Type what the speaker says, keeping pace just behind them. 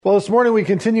Well, this morning we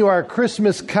continue our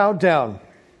Christmas countdown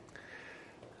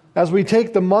as we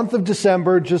take the month of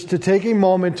December just to take a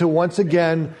moment to once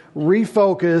again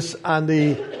refocus on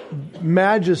the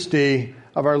majesty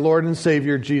of our Lord and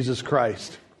Savior, Jesus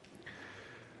Christ.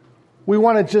 We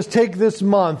want to just take this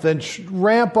month and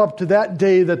ramp up to that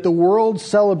day that the world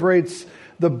celebrates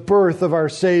the birth of our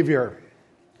Savior.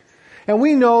 And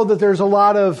we know that there's a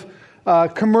lot of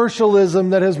commercialism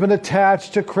that has been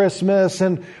attached to Christmas,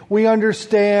 and we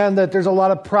understand that there's a lot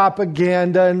of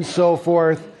propaganda and so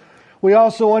forth. We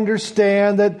also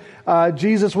understand that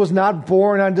Jesus was not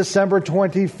born on December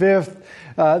 25th.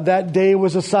 That day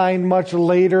was assigned much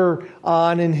later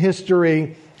on in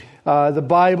history. The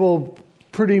Bible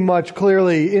pretty much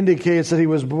clearly indicates that he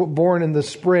was born in the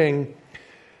spring.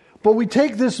 But we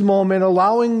take this moment,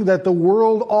 allowing that the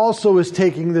world also is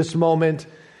taking this moment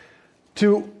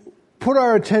to put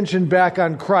our attention back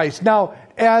on Christ. Now,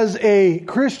 as a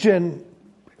Christian,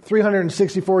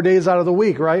 364 days out of the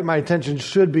week, right? My attention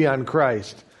should be on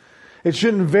Christ. It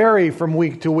shouldn't vary from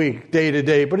week to week, day to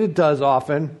day, but it does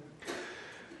often.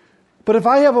 But if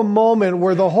I have a moment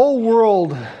where the whole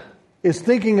world is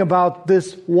thinking about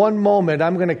this one moment,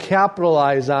 I'm going to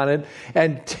capitalize on it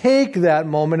and take that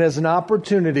moment as an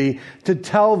opportunity to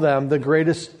tell them the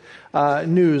greatest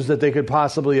news that they could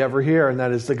possibly ever hear, and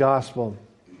that is the gospel.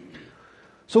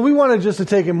 So we wanted just to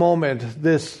take a moment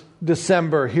this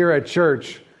December here at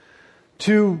church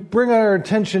to bring our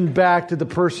attention back to the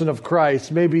person of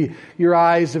Christ. Maybe your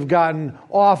eyes have gotten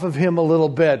off of him a little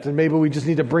bit, and maybe we just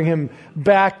need to bring him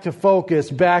back to focus,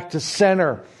 back to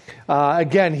center.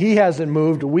 Again, he hasn't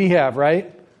moved. We have,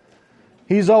 right?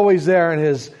 He's always there in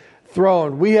his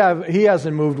throne. He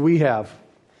hasn't moved. We have.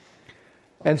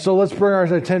 And so let's bring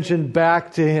our attention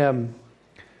back to him.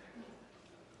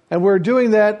 And we're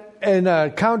doing that in a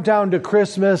countdown to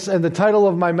Christmas, and the title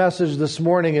of my message this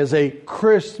morning is a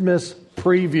Christmas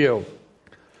preview.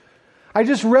 I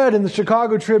just read in the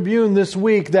Chicago Tribune this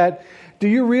week that, do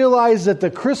you realize that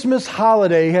the Christmas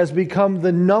holiday has become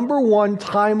the number one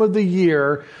time of the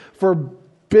year for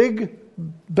big,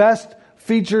 best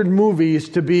featured movies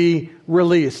to be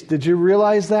released? Did you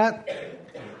realize that?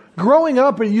 Growing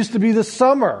up, it used to be the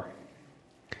summer.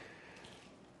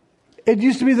 It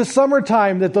used to be the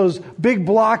summertime that those big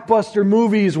blockbuster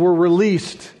movies were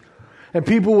released, and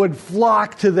people would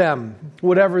flock to them,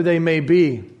 whatever they may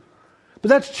be. But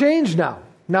that's changed now.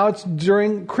 Now it's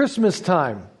during Christmas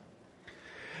time.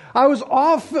 I was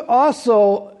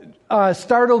also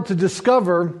startled to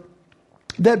discover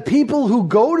that people who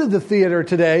go to the theater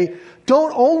today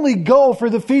don't only go for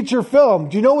the feature film.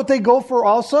 Do you know what they go for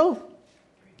also?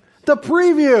 The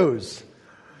previews.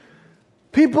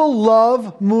 People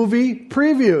love movie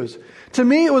previews. To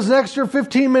me, it was an extra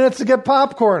 15 minutes to get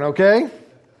popcorn, okay?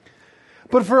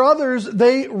 But for others,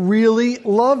 they really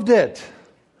loved it.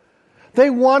 They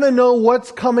want to know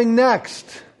what's coming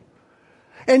next.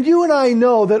 And you and I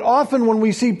know that often when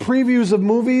we see previews of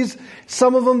movies,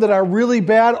 some of them that are really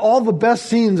bad, all the best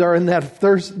scenes are in that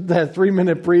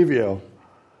 3-minute preview.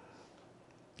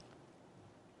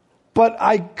 But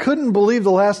I couldn't believe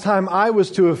the last time I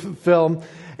was to a film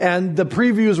and the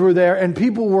previews were there, and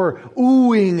people were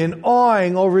oohing and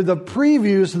awing over the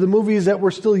previews of the movies that were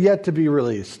still yet to be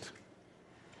released.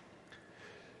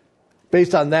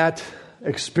 Based on that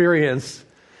experience,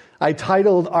 I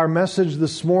titled our message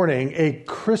this morning, A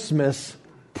Christmas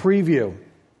Preview.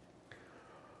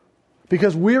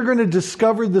 Because we're going to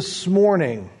discover this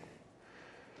morning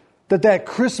that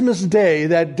Christmas day,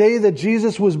 that day that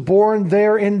Jesus was born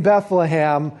there in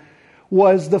Bethlehem,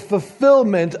 was the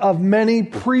fulfillment of many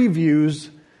previews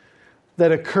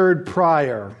that occurred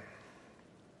prior.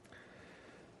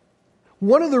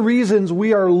 One of the reasons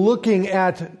we are looking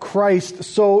at Christ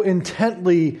so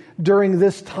intently during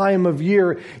this time of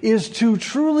year is to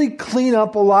truly clean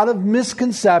up a lot of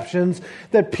misconceptions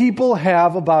that people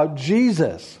have about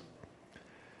Jesus.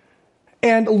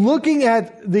 And looking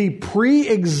at the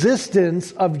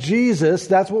pre-existence of Jesus,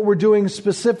 that's what we're doing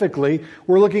specifically.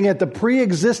 We're looking at the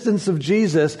pre-existence of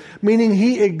Jesus, meaning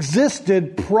he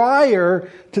existed prior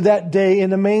to that day in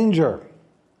the manger.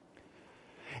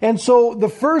 And so the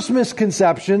first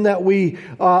misconception that we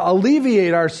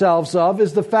alleviate ourselves of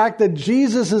is the fact that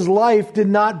Jesus' life did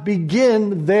not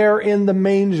begin there in the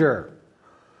manger,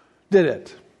 did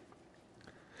it?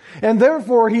 And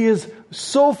therefore, he is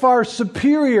so far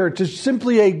superior to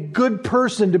simply a good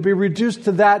person to be reduced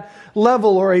to that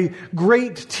level, or a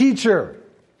great teacher.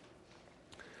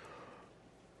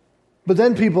 But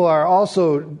then people are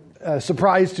also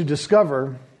surprised to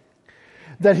discover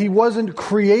that he wasn't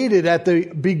created at the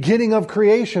beginning of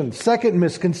creation. Second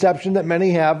misconception that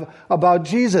many have about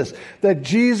Jesus, that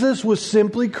Jesus was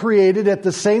simply created at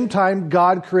the same time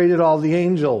God created all the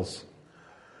angels.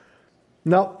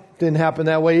 Nope, didn't happen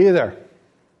that way either.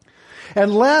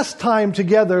 And last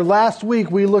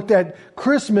week, we looked at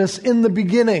Christmas in the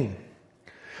beginning,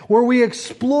 where we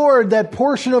explored that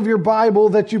portion of your Bible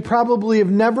that you probably have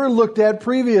never looked at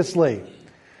previously.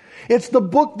 It's the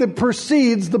book that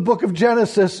precedes the book of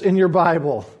Genesis in your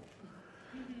Bible.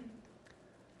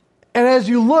 And as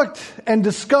you looked and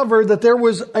discovered that there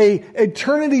was an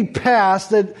eternity past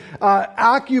that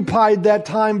occupied that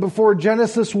time before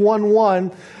Genesis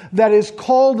 1:1, that is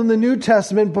called in the New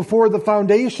Testament before the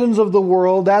foundations of the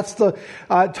world. That's the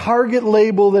target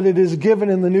label that it is given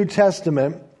in the New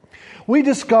Testament. We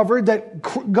discovered that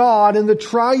God in the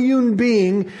triune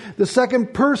being, the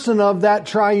second person of that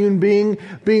triune being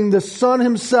the Son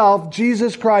himself,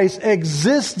 Jesus Christ,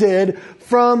 existed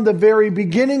from the very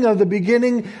beginning of the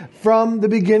beginning, from the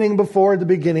beginning before the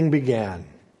beginning began.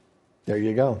 There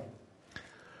you go.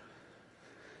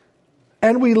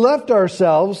 And we left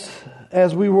ourselves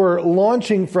as we were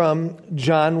launching from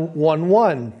John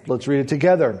 1:1. Let's read it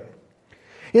together.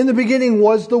 In the beginning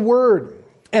was the Word,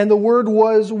 and the Word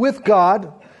was with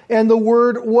God, and the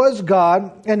Word was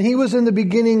God, and He was in the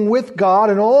beginning with God,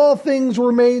 and all things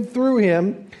were made through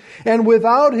Him, and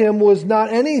without Him was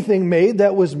not anything made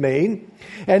that was made.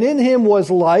 And in Him was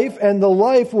life, and the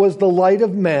life was the light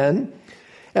of men,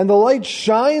 and the light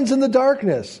shines in the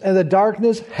darkness, and the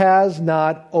darkness has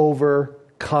not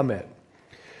overcome it.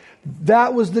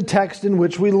 That was the text in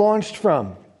which we launched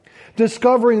from,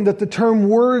 discovering that the term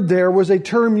Word there was a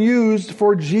term used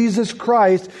for Jesus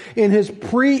Christ in His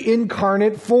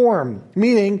pre-incarnate form,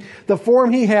 meaning the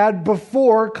form He had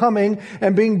before coming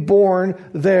and being born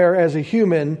there as a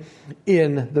human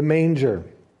in the manger.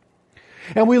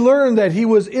 And we learned that He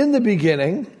was in the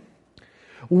beginning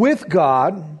with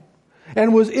God,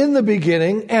 and was in the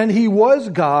beginning, and He was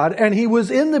God, and He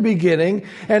was in the beginning,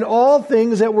 and all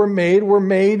things that were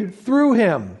made through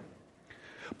Him.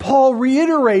 Paul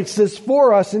reiterates this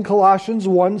for us in Colossians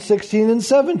 1:16 and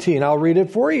 17. I'll read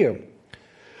it for you.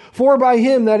 For by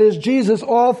Him, that is Jesus,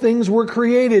 all things were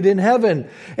created in heaven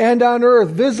and on earth,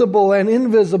 visible and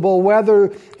invisible, whether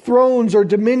thrones or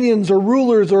dominions or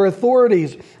rulers or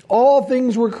authorities. All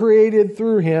things were created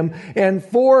through Him and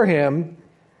for Him,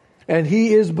 and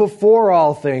He is before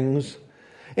all things,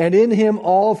 and in Him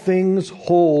all things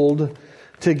hold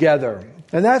together.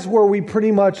 And that's where we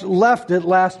pretty much left it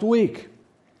last week.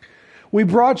 We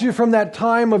brought you from that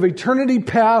time of eternity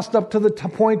past up to the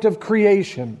point of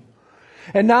creation.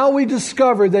 And now we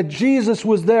discovered that Jesus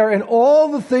was there, and all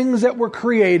the things that were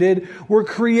created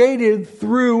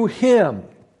through Him.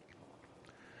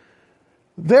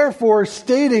 Therefore,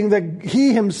 stating that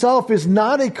He Himself is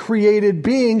not a created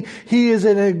being, He is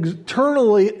an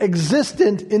eternally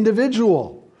existent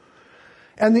individual.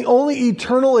 And the only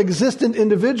eternal existent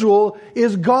individual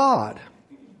is God,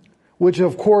 which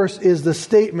of course is the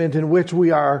statement in which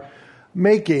we are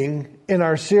making in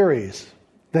our series,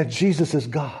 that Jesus is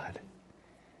God.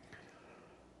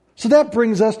 So that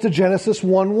brings us to Genesis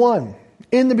 1:1.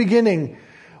 In the beginning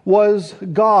was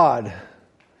God.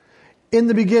 In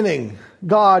the beginning,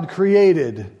 God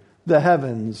created the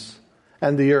heavens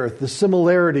and the earth. The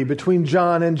similarity between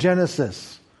John and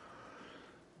Genesis.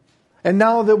 And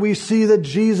now that we see that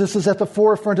Jesus is at the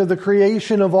forefront of the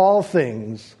creation of all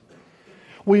things,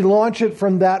 we launch it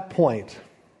from that point.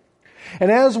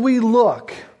 And as we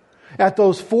look at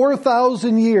those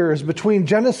 4,000 years between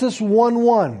Genesis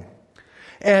 1:1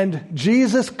 and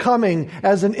Jesus coming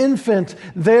as an infant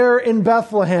there in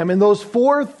Bethlehem, in those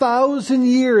 4,000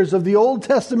 years of the Old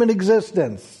Testament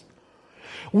existence,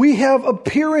 we have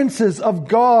appearances of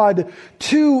God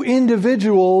to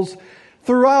individuals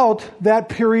throughout that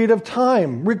period of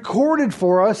time, recorded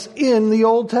for us in the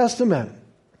Old Testament.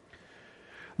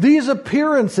 These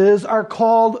appearances are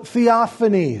called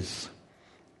theophanies.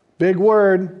 Big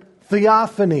word,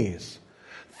 theophanies.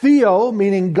 Theo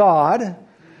meaning God,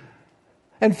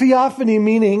 and theophany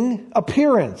meaning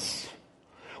appearance.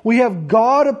 We have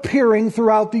God appearing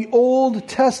throughout the Old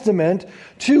Testament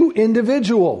to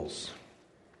individuals.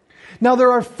 Now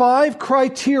there are 5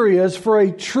 criteria for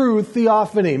a true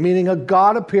theophany, meaning a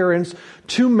God appearance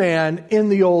to man in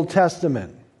the Old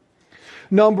Testament.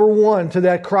 Number 1 to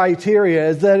that criteria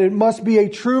is that it must be a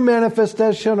true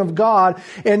manifestation of God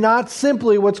and not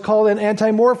simply what's called an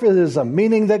antimorphism,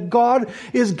 meaning that God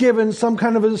is given some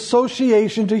kind of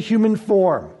association to human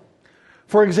form.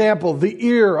 For example, the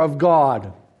ear of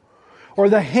God or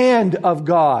the hand of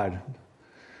God.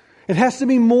 It has to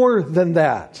be more than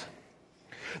that.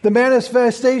 The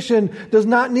manifestation does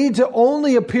not need to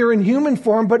only appear in human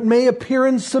form, but may appear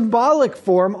in symbolic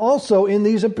form also in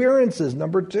these appearances.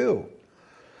 Number 2.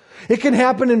 It can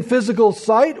happen in physical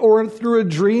sight or through a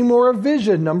dream or a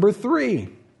vision. Number 3.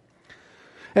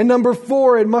 And number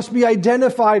 4, it must be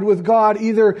identified with God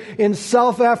either in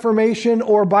self-affirmation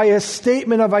or by a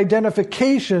statement of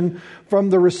identification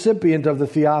from the recipient of the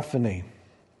theophany,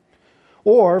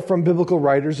 or from biblical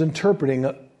writers'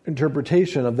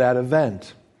 interpretation of that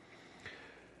event.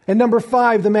 And number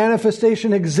 5, the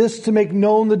manifestation exists to make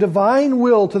known the divine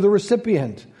will to the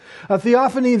recipient. A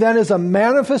theophany then is a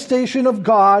manifestation of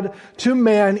God to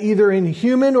man, either in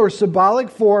human or symbolic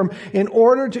form, in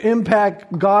order to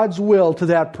impact God's will to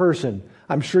that person.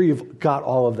 I'm sure you've got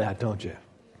all of that, don't you?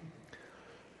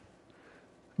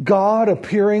 God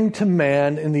appearing to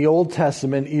man in the Old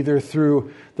Testament, either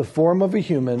through the form of a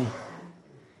human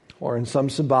or in some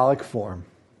symbolic form.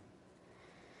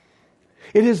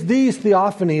 It is these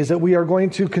theophanies that we are going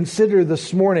to consider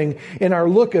this morning in our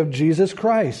look of Jesus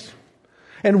Christ.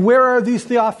 And where are these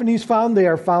theophanies found? They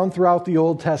are found throughout the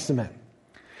Old Testament.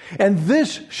 And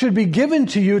this should be given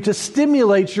to you to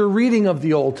stimulate your reading of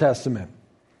the Old Testament.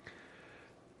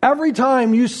 Every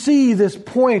time you see this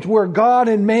point where God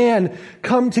and man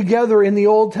come together in the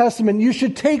Old Testament, you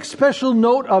should take special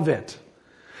note of it.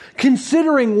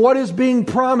 Considering what is being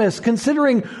promised,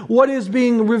 considering what is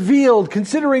being revealed,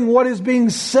 considering what is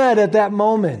being said at that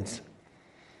moment.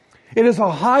 It is a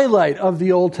highlight of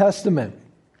the Old Testament.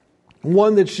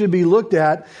 One that should be looked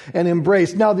at and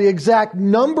embraced. Now, the exact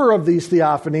number of these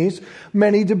theophanies,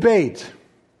 many debate.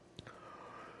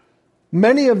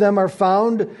 Many of them are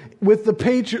found with the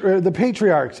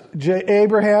patriarchs,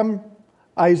 Abraham,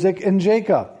 Isaac, and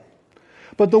Jacob.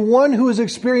 But the one who has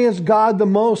experienced God the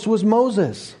most was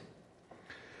Moses.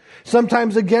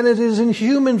 Sometimes, again, it is in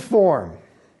human form.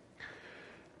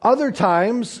 Other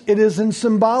times, it is in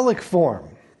symbolic form.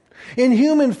 In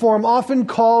human form, often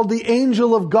called the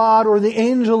angel of God or the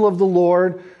angel of the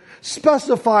Lord,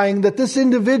 specifying that this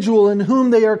individual in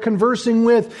whom they are conversing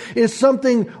with is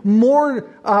something more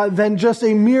than just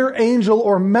a mere angel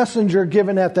or messenger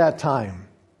given at that time.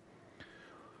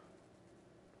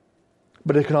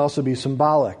 But it can also be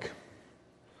symbolic.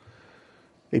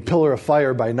 A pillar of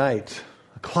fire by night,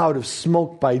 a cloud of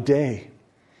smoke by day,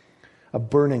 a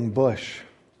burning bush.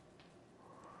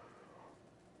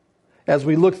 As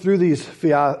we look through these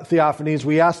theophanies,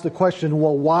 we ask the question,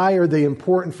 well, why are they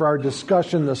important for our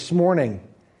discussion this morning?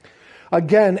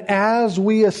 Again, as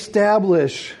we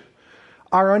establish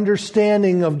our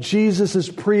understanding of Jesus'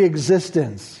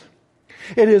 pre-existence,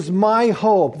 it is my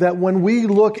hope that when we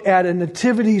look at a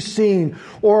nativity scene,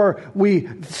 or we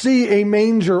see a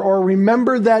manger, or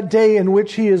remember that day in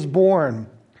which he is born,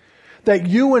 that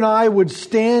you and I would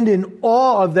stand in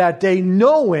awe of that day,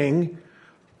 knowing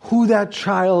who that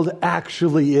child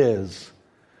actually is,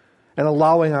 and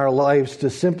allowing our lives to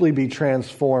simply be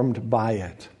transformed by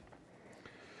it.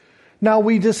 Now,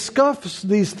 we discuss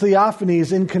these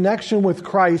theophanies in connection with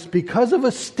Christ because of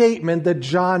a statement that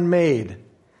John made.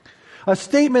 A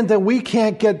statement that we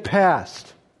can't get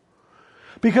past.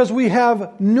 Because we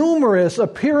have numerous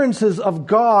appearances of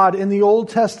God in the Old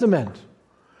Testament.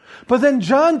 But then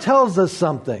John tells us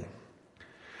something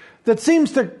that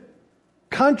seems to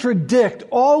contradict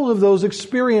all of those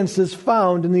experiences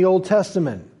found in the Old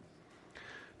Testament.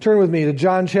 Turn with me to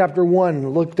John chapter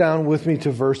 1. Look down with me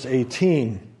to verse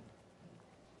 18.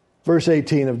 Verse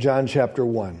 18 of John chapter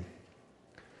 1.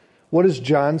 What does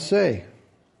John say?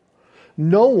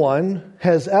 No one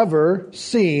has ever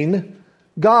seen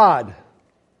God.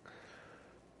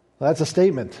 Well, that's a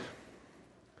statement.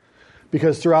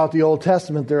 Because throughout the Old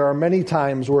Testament, there are many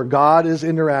times where God is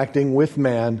interacting with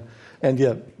man, and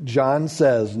yet John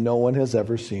says no one has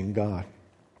ever seen God.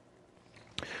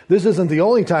 This isn't the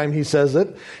only time he says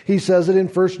it. He says it in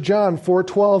 1 John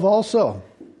 4:12 also.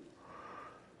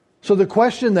 So the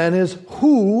question then is,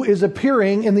 who is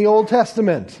appearing in the Old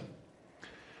Testament?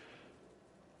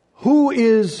 Who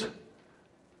is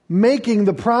making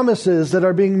the promises that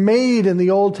are being made in the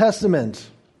Old Testament?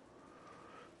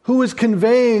 Who is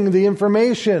conveying the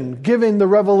information, giving the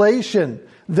revelation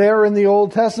there in the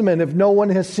Old Testament if no one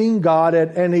has seen God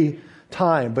at any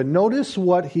time? But notice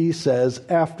what he says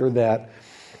after that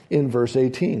in verse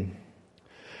 18.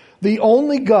 The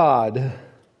only God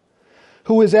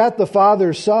who is at the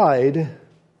Father's side,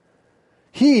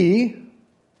 he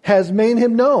has made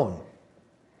him known.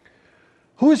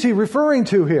 Who is he referring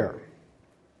to here?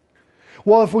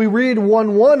 Well, if we read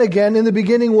 1:1 again, in the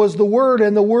beginning was the Word,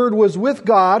 and the Word was with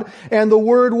God, and the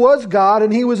Word was God,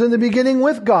 and he was in the beginning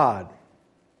with God.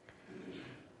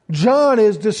 John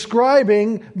is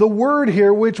describing the Word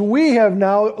here, which we have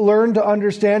now learned to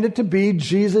understand it to be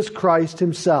Jesus Christ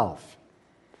himself.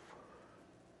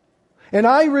 And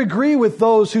I agree with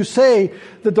those who say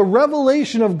that the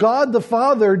revelation of God the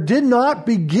Father did not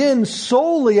begin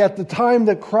solely at the time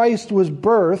that Christ was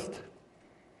birthed,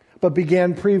 but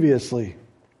began previously.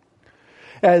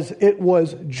 As it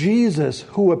was Jesus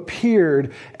who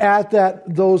appeared at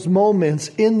those moments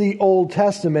in the Old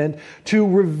Testament to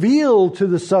reveal to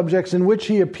the subjects in which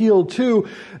he appealed to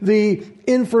the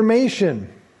information,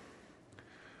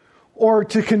 or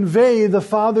to convey the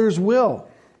Father's will,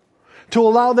 to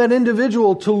allow that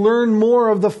individual to learn more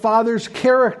of the Father's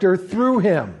character through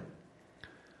him.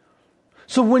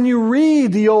 So when you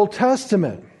read the Old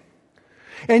Testament,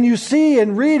 and you see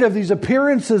and read of these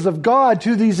appearances of God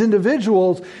to these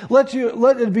individuals, let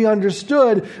it be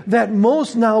understood that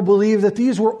most now believe that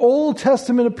these were Old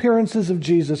Testament appearances of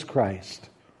Jesus Christ.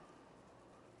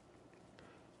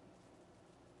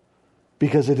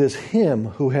 Because it is him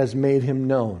who has made him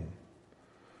known.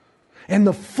 And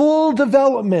the full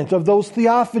development of those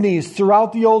theophanies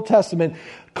throughout the Old Testament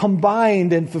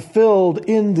combined and fulfilled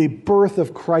in the birth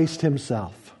of Christ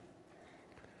himself.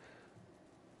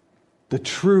 The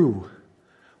true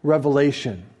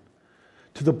revelation,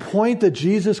 to the point that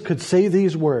Jesus could say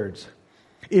these words,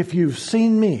 "If you've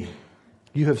seen me,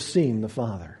 you have seen the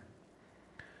Father."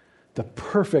 The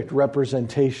perfect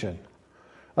representation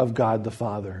of God the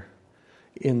Father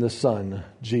in the Son,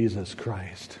 Jesus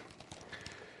Christ.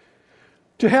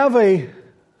 To have a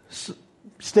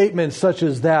statement such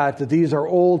as that these are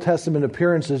Old Testament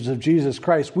appearances of Jesus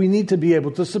Christ, we need to be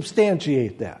able to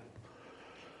substantiate that.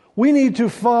 We need to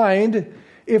find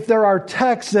if there are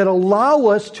texts that allow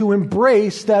us to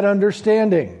embrace that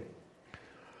understanding.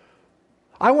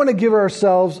 I want to give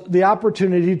ourselves the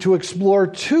opportunity to explore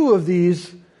two of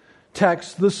these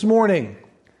texts this morning,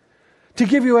 to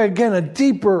give you again a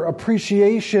deeper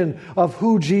appreciation of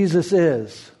who Jesus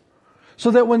is.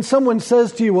 So that when someone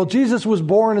says to you, well, Jesus was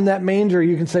born in that manger,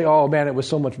 you can say, oh man, it was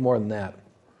so much more than that.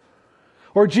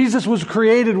 Or Jesus was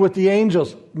created with the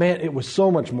angels. Man, it was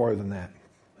so much more than that.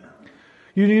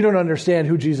 You don't understand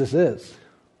who Jesus is.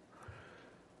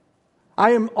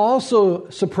 I am also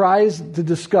surprised to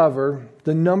discover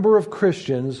the number of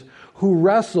Christians who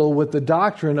wrestle with the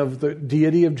doctrine of the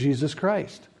deity of Jesus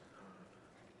Christ.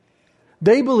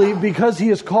 They believe because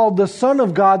he is called the Son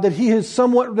of God that he has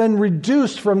somewhat been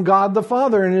reduced from God the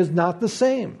Father and is not the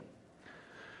same.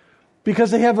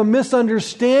 Because they have a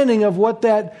misunderstanding of what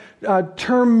that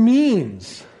term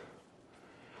means.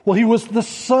 Well, he was the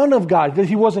Son of God.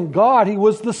 He wasn't God, he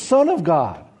was the Son of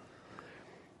God.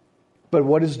 But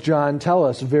what does John tell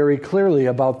us very clearly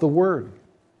about the Word?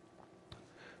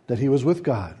 That he was with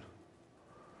God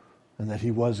and that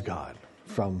he was God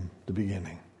from the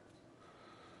beginning.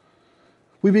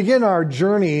 We begin our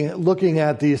journey looking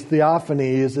at these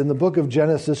theophanies in the book of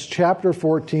Genesis, chapter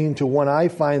 14, to one I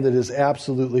find that is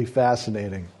absolutely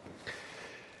fascinating.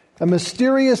 A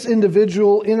mysterious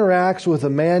individual interacts with a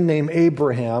man named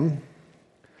Abraham.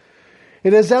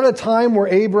 It is at a time where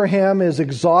Abraham is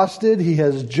exhausted. He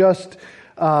has just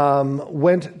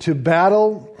went to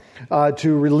battle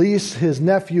to release his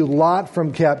nephew Lot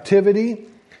from captivity.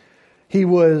 He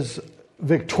was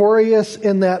victorious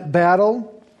in that battle.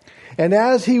 And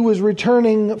as he was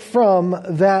returning from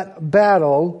that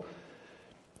battle,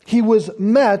 he was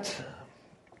met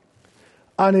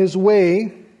on his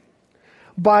way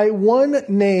by one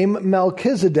named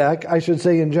Melchizedek, I should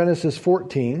say in Genesis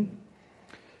 14.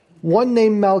 One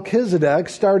named Melchizedek,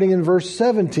 starting in verse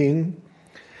 17.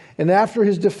 And after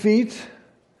his defeat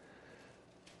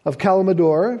of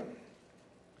Calamador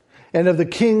and of the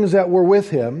kings that were with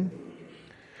him,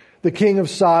 the king of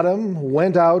Sodom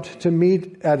went out to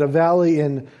meet at a valley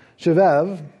in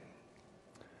Shevev,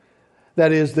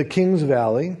 that is the king's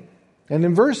valley. And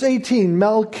in verse 18,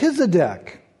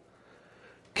 Melchizedek,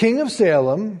 king of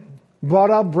Salem,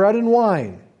 brought out bread and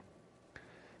wine.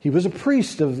 He was a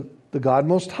priest of the God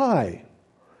Most High.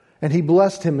 And he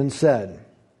blessed him and said,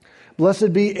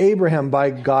 "Blessed be Abraham by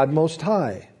God Most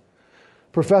High,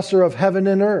 professor of heaven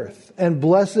and earth, and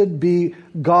blessed be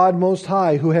God Most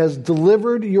High, who has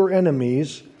delivered your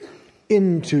enemies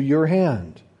into your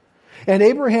hand." And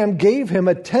Abraham gave him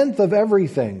a tenth of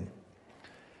everything.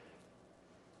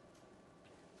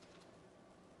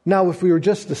 Now, if we were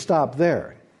just to stop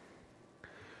there,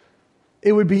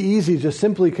 it would be easy to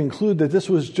simply conclude that this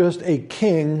was just a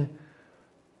king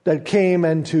that came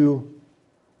and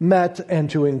met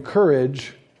and to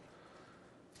encourage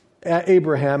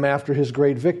Abraham after his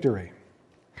great victory.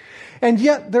 And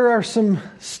yet there are some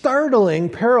startling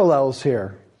parallels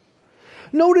here.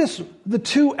 Notice the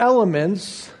two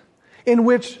elements in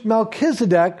which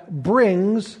Melchizedek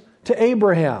brings to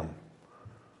Abraham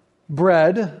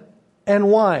bread and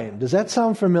wine. Does that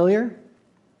sound familiar?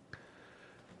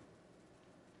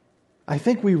 I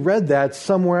think we read that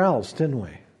somewhere else, didn't we?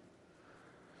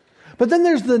 But then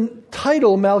there's the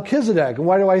title Melchizedek. And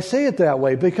why do I say it that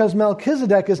way? Because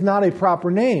Melchizedek is not a proper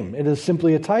name. It is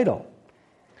simply a title.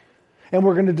 And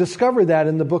we're going to discover that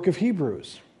in the book of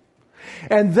Hebrews.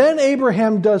 And then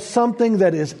Abraham does something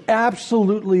that is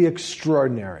absolutely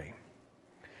extraordinary.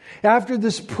 After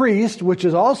this priest, which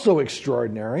is also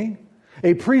extraordinary,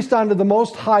 a priest unto the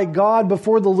Most High God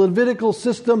before the Levitical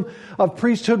system of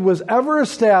priesthood was ever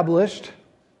established,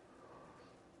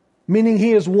 meaning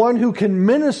he is one who can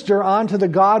minister unto the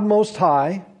God Most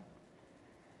High,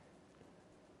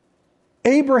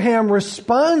 Abraham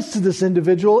responds to this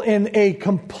individual in a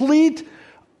complete,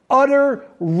 utter,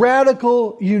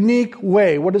 radical, unique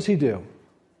way. What does he do?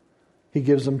 He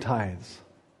gives them tithes.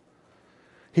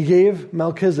 He gave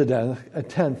Melchizedek a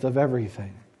tenth of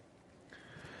everything.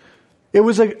 It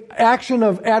was an action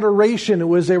of adoration. It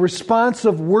was a response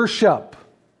of worship.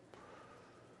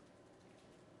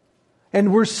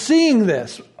 And we're seeing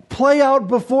this play out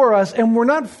before us, and we're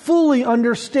not fully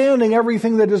understanding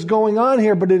everything that is going on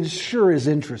here, but it sure is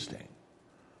interesting.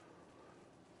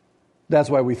 That's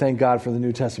why we thank God for the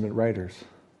New Testament writers.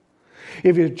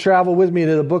 If you travel with me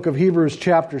to the book of Hebrews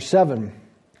chapter 7,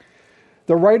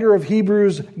 the writer of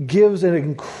Hebrews gives an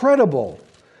incredible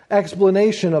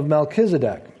explanation of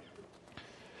Melchizedek.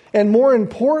 And more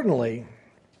importantly,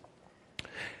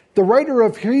 the writer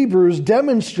of Hebrews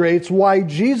demonstrates why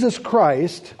Jesus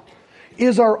Christ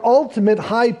is our ultimate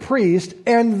high priest,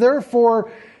 and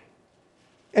therefore,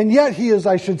 and yet he is,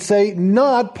 I should say,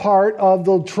 not part of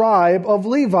the tribe of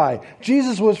Levi.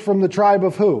 Jesus was from the tribe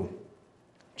of who?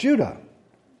 Judah.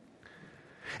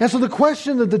 And so the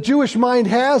question that the Jewish mind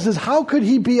has is, how could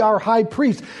he be our high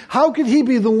priest? How could he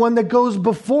be the one that goes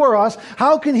before us?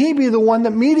 How can he be the one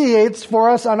that mediates for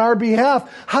us on our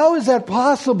behalf? How is that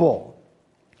possible?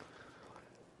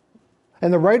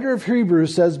 And the writer of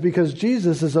Hebrews says, because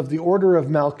Jesus is of the order of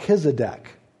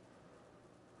Melchizedek.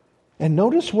 And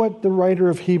notice what the writer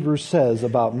of Hebrews says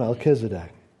about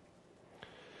Melchizedek.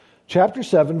 Chapter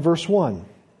 7, verse 1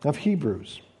 of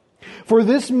Hebrews. For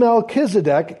this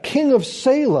Melchizedek, king of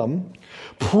Salem,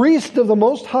 priest of the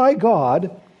Most High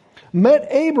God, met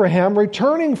Abraham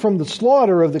returning from the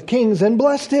slaughter of the kings and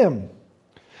blessed him.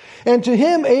 And to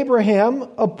him Abraham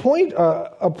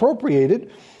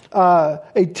appropriated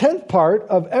a tenth part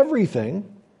of everything.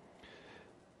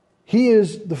 He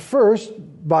is the first,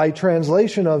 by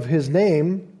translation of his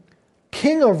name,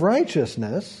 King of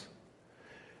Righteousness.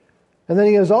 And then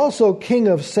he is also King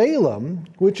of Salem,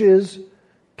 which is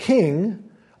King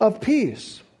of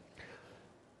Peace.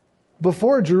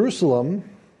 Before Jerusalem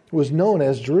was known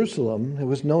as Jerusalem, it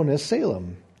was known as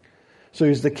Salem. So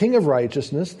he's the King of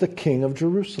Righteousness, the King of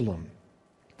Jerusalem,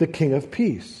 the King of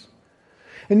Peace.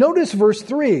 And notice verse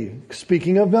 3,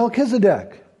 speaking of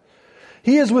Melchizedek.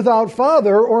 He is without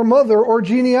father or mother or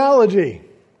genealogy.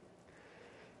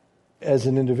 As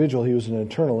an individual, he was an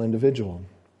eternal individual.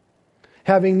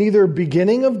 Having neither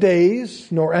beginning of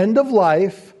days nor end of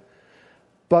life,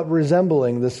 but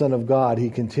resembling the Son of God, he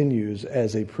continues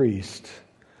as a priest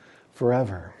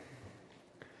forever.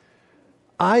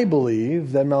 I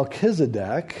believe that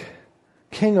Melchizedek,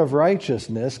 King of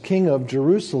Righteousness, King of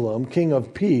Jerusalem, King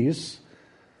of Peace,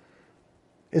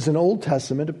 is an Old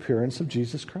Testament appearance of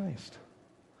Jesus Christ.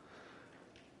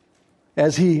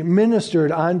 As he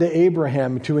ministered unto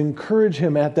Abraham to encourage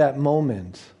him at that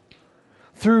moment,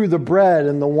 through the bread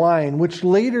and the wine, which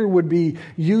later would be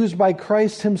used by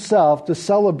Christ himself to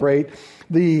celebrate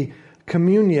the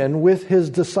communion with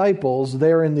his disciples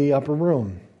there in the upper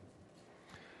room.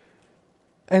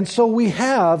 And so we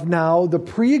have now the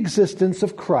pre-existence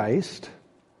of Christ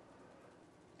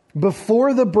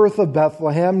before the birth of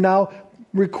Bethlehem, now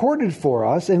recorded for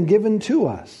us and given to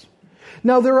us.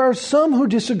 Now, there are some who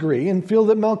disagree and feel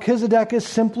that Melchizedek is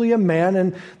simply a man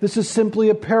and this is simply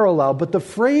a parallel. But the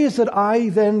phrase that I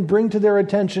then bring to their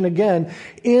attention again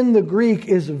in the Greek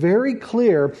is very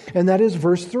clear, and that is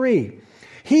verse 3.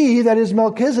 He, that is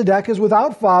Melchizedek, is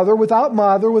without father, without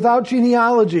mother, without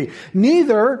genealogy,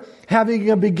 neither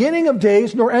having a beginning of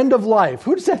days nor end of life.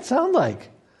 Who does that sound like?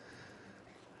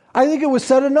 I think it was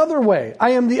said another way.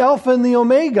 I am the Alpha and the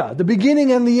Omega, the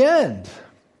beginning and the end.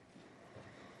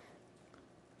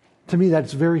 To me,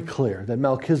 that's very clear that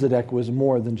Melchizedek was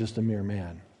more than just a mere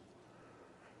man,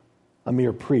 a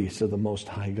mere priest of the Most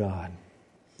High God.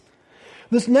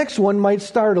 This next one might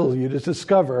startle you to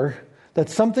discover that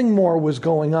something more was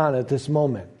going on at this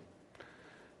moment.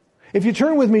 If you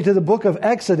turn with me to the book of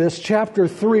Exodus, chapter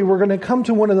 3, we're going to come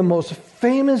to one of the most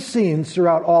famous scenes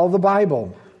throughout all the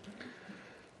Bible.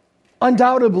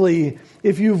 Undoubtedly,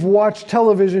 if you've watched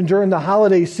television during the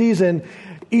holiday season,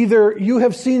 either you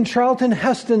have seen Charlton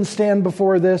Heston stand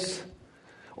before this,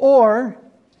 or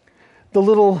the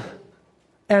little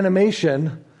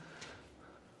animation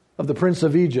of The Prince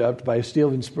of Egypt by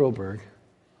Steven Spielberg.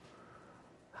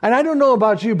 And I don't know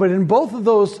about you, but in both of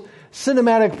those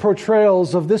cinematic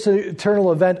portrayals of this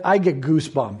eternal event, I get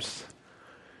goosebumps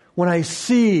when I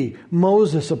see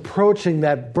Moses approaching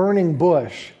that burning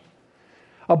bush,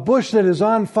 a bush that is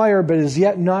on fire but is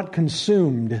yet not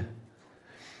consumed.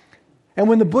 And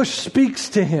when the bush speaks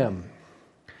to him,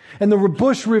 and the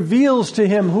bush reveals to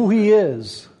him who he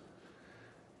is,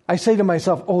 I say to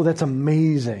myself, oh, that's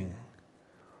amazing.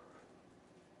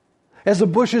 As the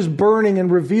bush is burning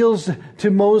and reveals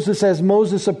to Moses as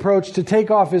Moses approached to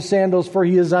take off his sandals, for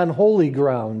he is on holy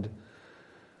ground.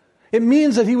 It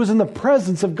means that he was in the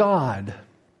presence of God.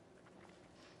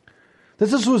 That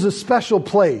this was a special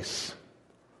place.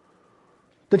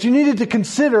 That you needed to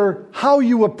consider how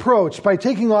you approach by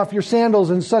taking off your sandals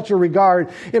in such a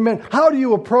regard. It meant, how do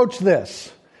you approach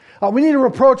this? We need to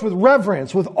approach with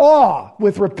reverence, with awe,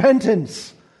 with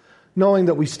repentance, knowing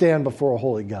that we stand before a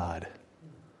holy God.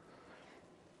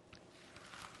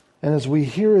 And as we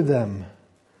hear them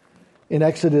in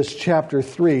Exodus chapter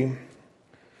 3,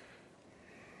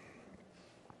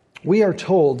 we are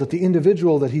told that the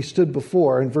individual that he stood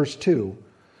before in verse 2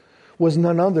 was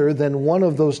none other than one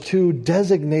of those two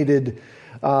designated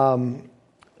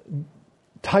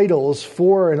titles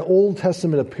for an Old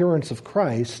Testament appearance of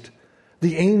Christ,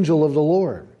 the angel of the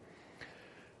Lord.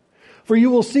 For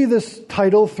you will see this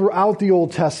title throughout the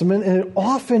Old Testament, and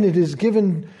often it is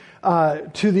given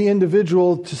to the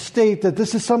individual to state that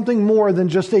this is something more than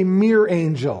just a mere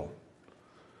angel.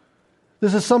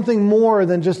 This is something more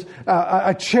than just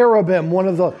a cherubim, one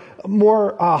of the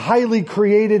more highly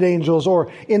created angels,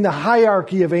 or in the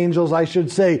hierarchy of angels, I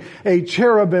should say, a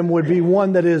cherubim would be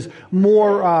one that is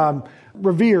more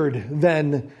revered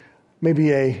than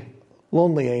maybe a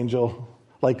lonely angel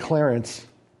like Clarence.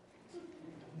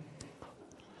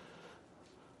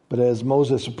 But as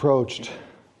Moses approached,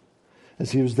 as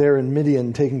he was there in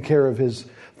Midian taking care of his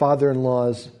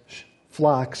father-in-law's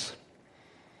flocks,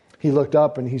 he looked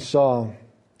up and he saw,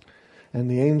 and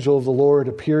the angel of the Lord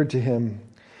appeared to him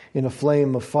in a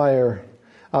flame of fire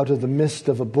out of the midst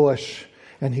of a bush.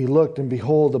 And he looked, and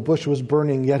behold, the bush was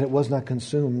burning, yet it was not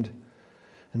consumed.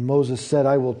 And Moses said,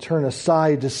 I will turn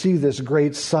aside to see this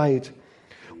great sight.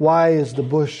 Why is the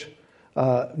bush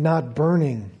not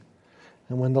burning?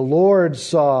 And when the Lord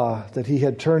saw that he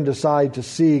had turned aside to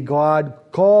see, God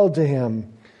called to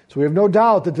him. So we have no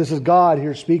doubt that this is God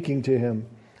here speaking to him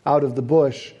out of the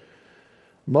bush.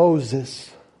 Moses,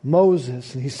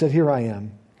 Moses. And he said, here I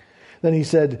am. Then he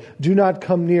said, do not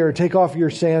come near. Take off your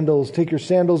sandals. Take your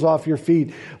sandals off your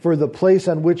feet, for the place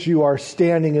on which you are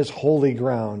standing is holy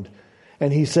ground.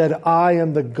 And he said, I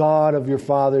am the God of your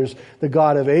fathers, the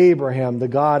God of Abraham, the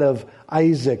God of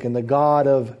Isaac, and the God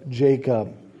of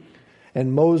Jacob.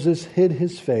 And Moses hid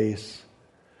his face,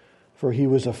 for he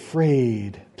was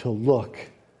afraid to look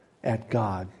at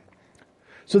God.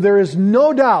 So there is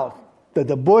no doubt that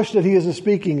the bush that he is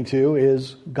speaking to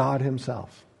is God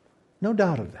himself. No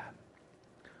doubt of that.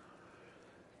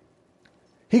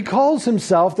 He calls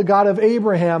himself the God of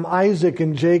Abraham, Isaac,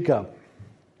 and Jacob.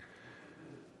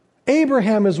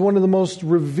 Abraham is one of the most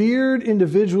revered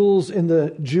individuals in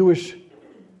the Jewish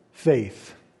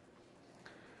faith.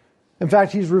 In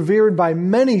fact, he's revered by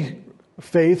many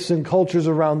faiths and cultures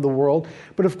around the world.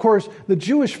 But of course, the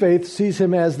Jewish faith sees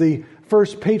him as the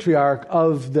first patriarch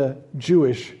of the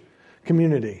Jewish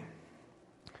community.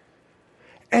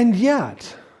 And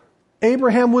yet,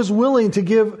 Abraham was willing to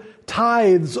give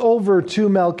tithes over to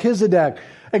Melchizedek,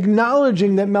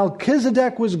 acknowledging that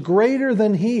Melchizedek was greater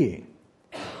than he.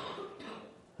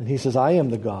 And he says, I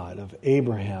am the God of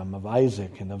Abraham, of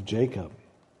Isaac, and of Jacob.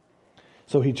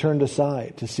 So he turned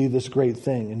aside to see this great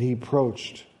thing, and he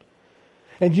approached.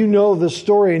 And you know the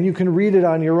story, and you can read it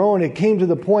on your own. It came to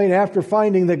the point after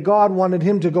finding that God wanted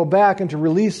him to go back and to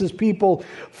release his people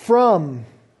from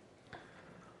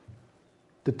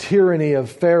the tyranny of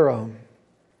Pharaoh.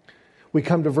 We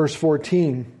come to verse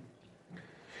 14.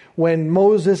 When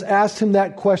Moses asked him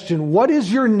that question, what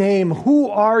is your name? Who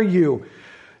are you?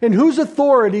 In whose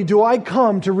authority do I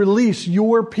come to release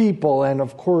your people? And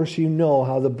of course, you know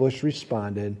how the bush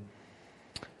responded.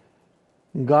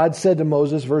 And God said to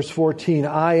Moses, verse 14,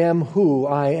 I am who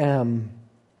I am.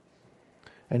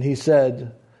 And he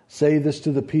said, say this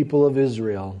to the people of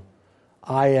Israel,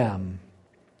 I am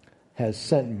has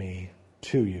sent me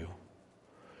to you.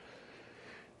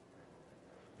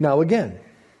 Now again,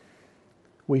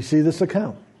 we see this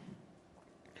account.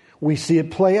 We see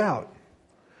it play out.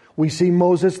 We see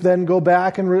Moses then go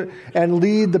back and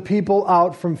lead the people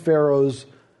out from Pharaoh's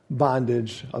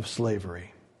bondage of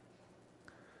slavery.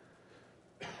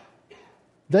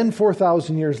 Then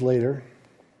 4,000 years later,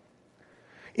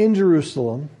 in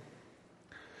Jerusalem,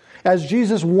 as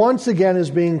Jesus once again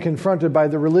is being confronted by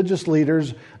the religious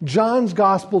leaders, John's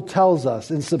gospel tells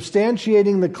us, in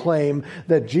substantiating the claim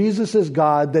that Jesus is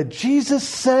God, that Jesus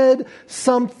said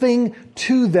something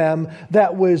to them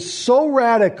that was so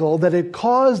radical that it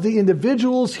caused the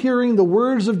individuals hearing the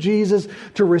words of Jesus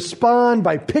to respond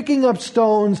by picking up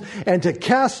stones and to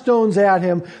cast stones at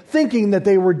him, thinking that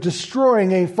they were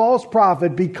destroying a false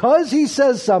prophet because he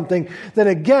says something that,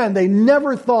 again, they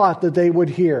never thought that they would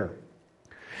hear.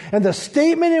 And the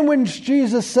statement in which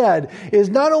Jesus said is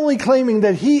not only claiming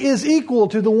that he is equal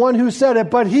to the one who said it,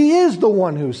 but he is the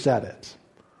one who said it.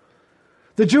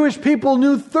 The Jewish people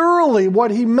knew thoroughly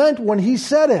what he meant when he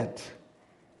said it.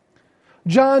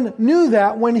 John knew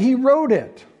that when he wrote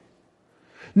it.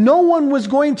 No one was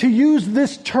going to use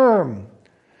this term.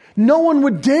 No one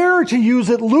would dare to use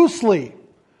it loosely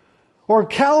or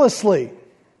callously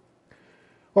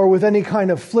or with any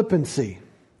kind of flippancy.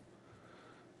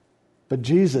 But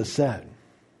Jesus said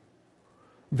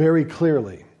very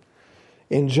clearly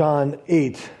in John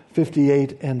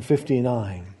 8:58 and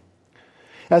 59,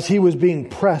 as he was being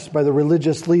pressed by the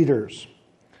religious leaders,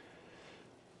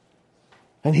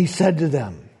 and he said to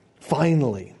them,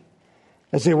 finally,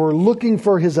 as they were looking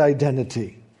for his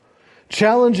identity,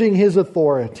 challenging his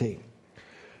authority,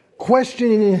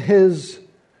 questioning his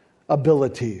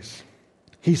abilities,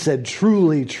 he said,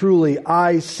 "Truly, truly,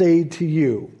 I say to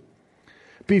you,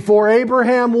 before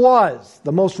Abraham was,"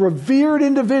 the most revered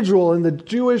individual in the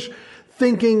Jewish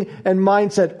thinking and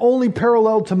mindset, only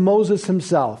parallel to Moses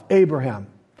himself, Abraham.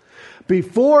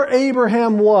 Before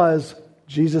Abraham was,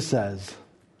 Jesus says,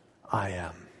 I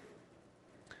am.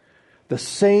 The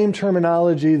same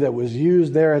terminology that was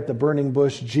used there at the burning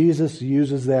bush, Jesus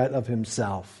uses that of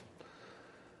himself.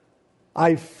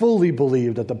 I fully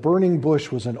believe that the burning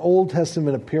bush was an Old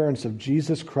Testament appearance of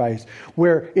Jesus Christ,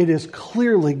 where it is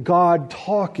clearly God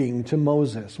talking to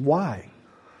Moses. Why?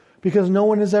 Because no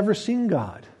one has ever seen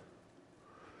God.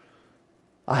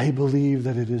 I believe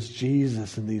that it is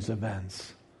Jesus in these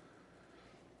events.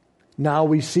 Now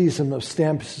we see some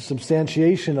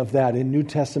substantiation of that in New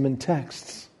Testament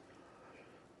texts.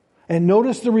 And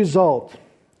notice the result.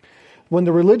 When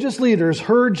the religious leaders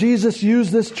heard Jesus use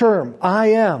this term, I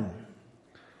am,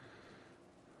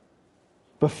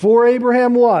 before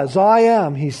Abraham was, I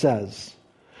am, he says.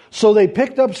 So they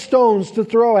picked up stones to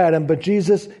throw at him, but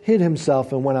Jesus hid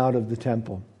himself and went out of the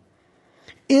temple.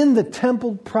 In the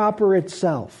temple proper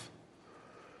itself,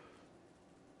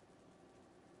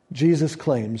 Jesus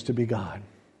claims to be God.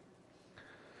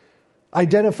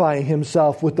 Identifying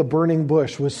himself with the burning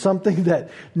bush was something that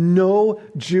no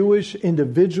Jewish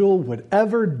individual would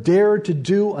ever dare to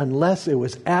do unless it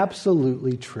was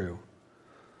absolutely true.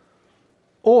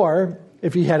 Or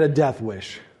if he had a death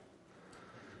wish.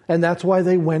 And that's why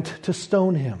they went to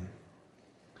stone him.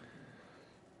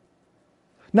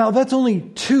 Now, that's only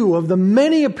two of the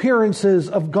many appearances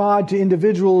of God to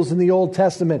individuals in the Old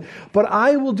Testament. But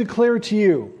I will declare to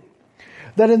you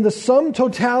that in the sum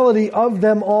totality of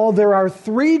them all, there are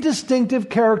three distinctive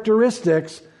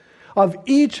characteristics of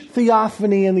each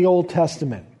theophany in the Old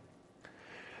Testament.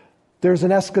 There's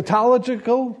an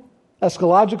eschatological,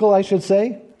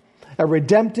 a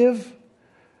redemptive,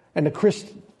 and a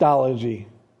Christology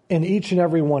in each and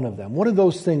every one of them. What do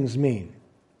those things mean?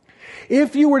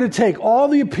 If you were to take all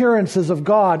the appearances of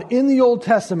God in the Old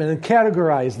Testament and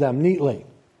categorize them neatly,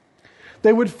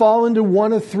 they would fall into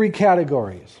one of three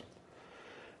categories.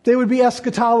 They would be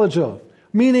eschatological,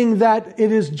 meaning that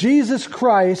it is Jesus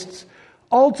Christ's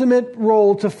ultimate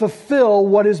role to fulfill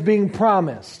what is being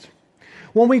promised.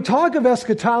 When we talk of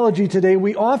eschatology today,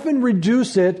 we often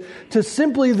reduce it to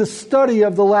simply the study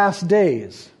of the last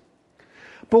days.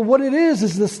 But what it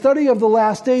is the study of the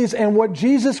last days and what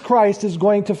Jesus Christ is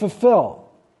going to fulfill.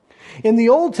 In the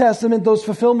Old Testament, those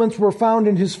fulfillments were found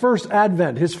in his first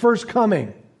advent, his first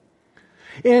coming.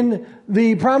 In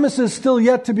the promises still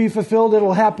yet to be fulfilled,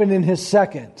 it'll happen in his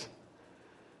second.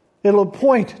 It'll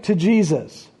point to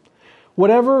Jesus.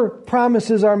 Whatever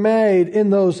promises are made in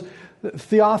those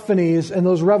theophanies and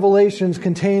those revelations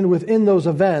contained within those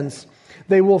events,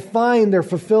 they will find their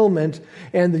fulfillment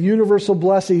and the universal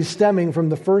blessings stemming from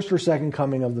the first or second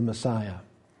coming of the Messiah.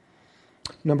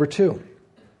 Number two,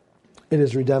 it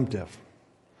is redemptive.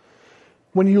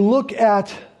 When you look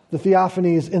at the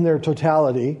theophanies in their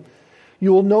totality,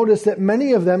 you will notice that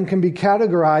many of them can be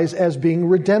categorized as being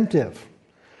redemptive.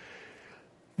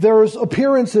 Those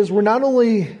appearances were not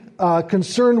only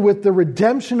concerned with the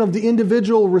redemption of the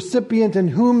individual recipient in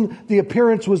whom the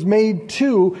appearance was made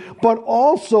to, but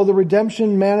also the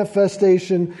redemption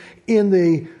manifestation in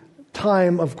the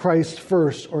time of Christ's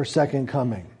first or second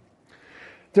coming.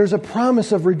 There's a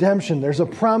promise of redemption. There's a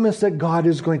promise that God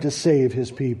is going to save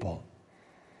his people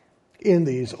in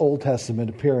these Old Testament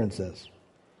appearances.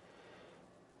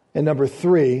 And number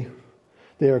 3,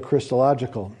 they are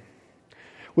Christological,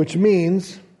 which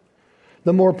means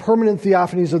the more permanent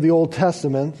theophanies of the Old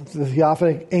Testament, the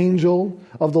theophanic angel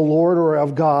of the Lord or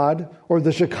of God, or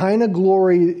the Shekinah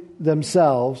glory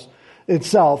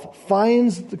itself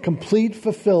finds the complete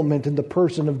fulfillment in the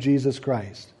person of Jesus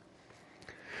Christ.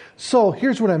 So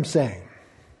here's what I'm saying.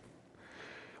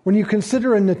 When you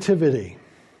consider a nativity,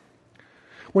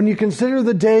 when you consider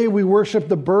the day we worship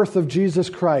the birth of Jesus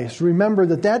Christ, remember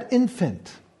that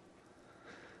infant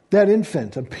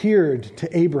appeared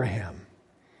to Abraham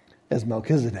as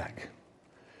Melchizedek.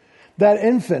 That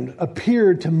infant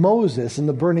appeared to Moses in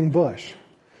the burning bush.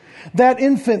 That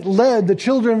infant led the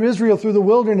children of Israel through the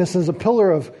wilderness as a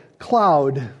pillar of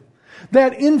cloud.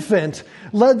 That infant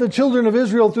led the children of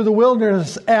Israel through the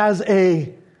wilderness as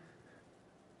a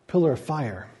pillar of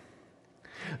fire.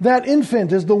 That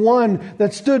infant is the one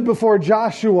that stood before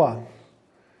Joshua.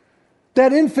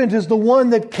 That infant is the one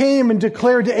that came and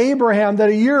declared to Abraham that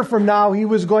a year from now he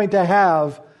was going to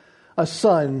have a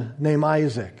son named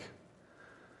Isaac.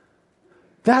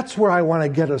 That's where I want to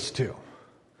get us to.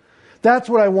 That's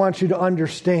what I want you to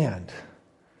understand.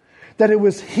 That it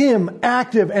was him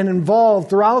active and involved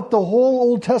throughout the whole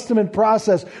Old Testament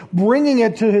process, bringing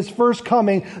it to his first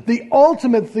coming, the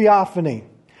ultimate theophany,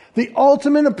 the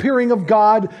ultimate appearing of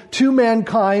God to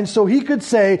mankind, so he could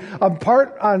say, on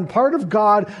part of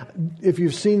God, if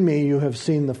you've seen me, you have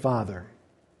seen the Father.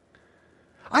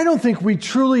 I don't think we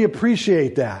truly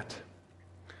appreciate that.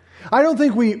 I don't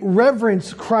think we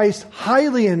reverence Christ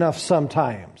highly enough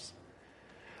sometimes.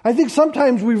 I think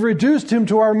sometimes we've reduced him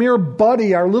to our mere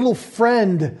buddy, our little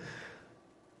friend,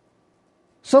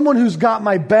 someone who's got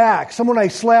my back, someone I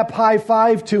slap high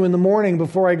five to in the morning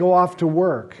before I go off to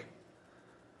work.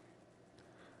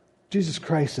 Jesus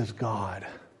Christ is God.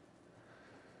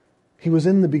 He was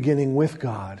in the beginning with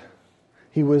God.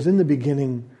 He was in the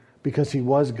beginning because he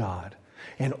was God.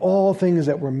 And all things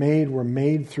that were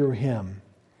made through him.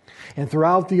 And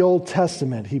throughout the Old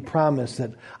Testament, he promised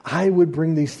that I would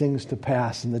bring these things to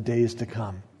pass in the days to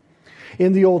come.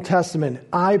 In the Old Testament,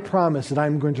 I promise that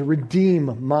I'm going to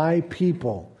redeem my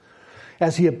people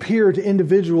as he appeared to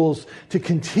individuals to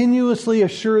continuously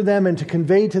assure them and to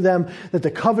convey to them that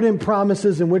the covenant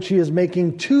promises in which he is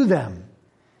making to them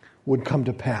would come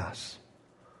to pass.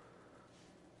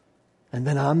 And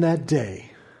then on that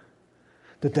day,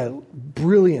 that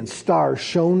brilliant star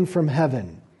shone from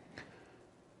heaven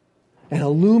and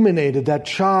illuminated that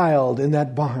child in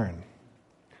that barn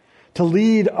to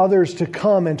lead others to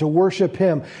come and to worship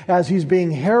him as he's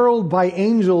being heralded by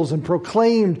angels and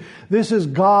proclaimed, this is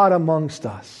God amongst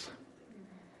us.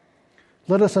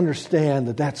 Let us understand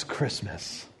that that's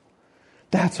Christmas.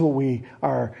 That's what we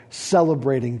are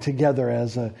celebrating together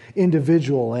as an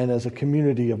individual and as a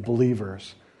community of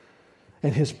believers.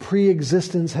 And his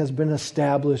pre-existence has been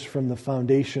established from the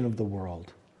foundation of the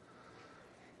world.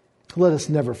 Let us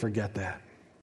never forget that.